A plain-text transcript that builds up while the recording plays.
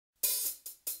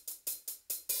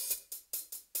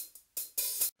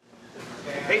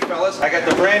Hey fellas, I got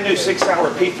the brand new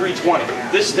 6-hour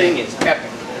P320. This thing is epic.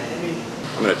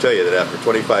 I'm going to tell you that after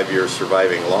 25 years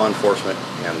surviving law enforcement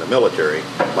and the military,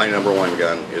 my #1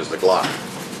 gun is the Glock.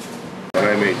 When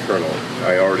I made Colonel,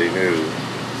 I already knew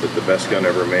that the best gun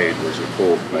ever made was a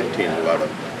Colt 1911.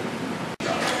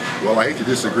 Well, I hate to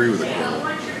disagree with the Colonel,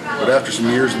 but after some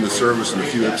years in the service and a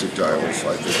few IPSC titles,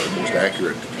 I think the most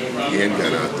accurate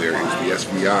handgun out there is the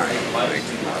SVI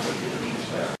 1911.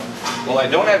 Well, I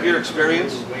don't have your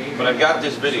experience, but I've got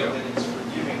this video.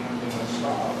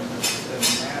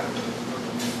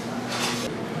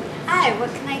 Hi,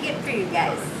 what can I get for you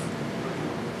guys?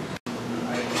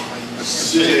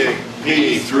 Sig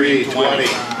P320.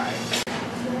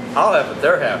 I'll have it,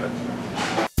 they're having.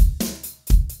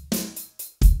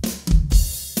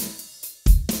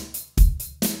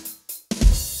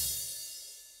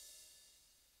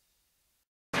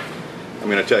 I'm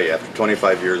going to tell you, after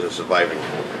 25 years of surviving,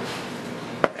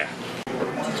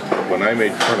 When I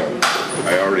made Colonel,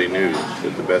 I already knew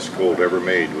that the best Colt ever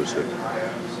made was the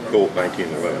Colt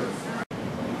 1911.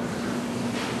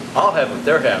 I'll have it,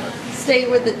 they're having. Stay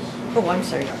with the... Oh, I'm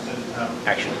sorry.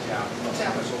 Action.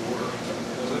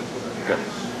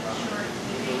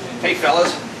 Hey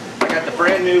fellas, I got the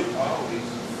brand new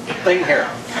thing here.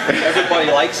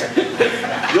 Everybody likes it.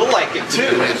 You'll like it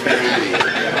too.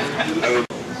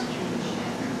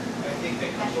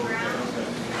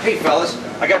 Hey fellas,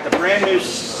 I got the brand new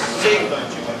Sig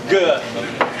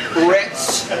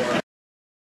P320.